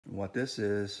what this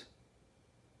is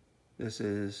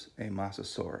a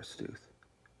Mosasaurus tooth.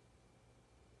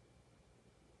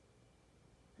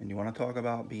 And you want to talk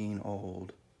about being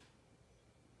old.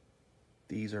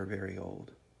 These are very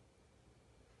old.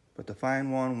 But to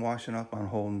find one washing up on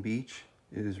Holden Beach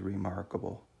is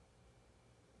remarkable.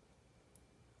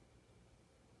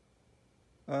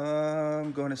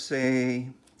 I'm going to say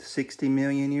 60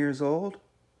 million years old.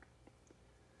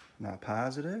 Not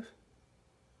positive.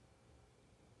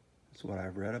 That's what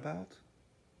I've read about.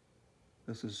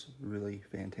 This is really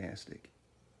fantastic.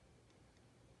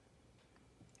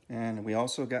 And we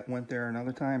also went there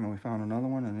another time and we found another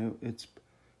one, and it's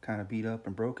kind of beat up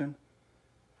and broken.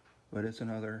 But it's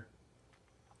another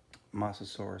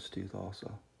Mosasaurus tooth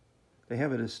also. They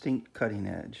have a distinct cutting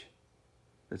edge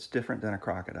that's different than a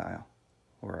crocodile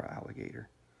or an alligator.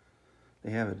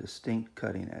 They have a distinct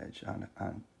cutting edge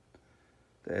on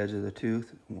the edge of the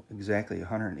tooth, exactly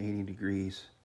 180 degrees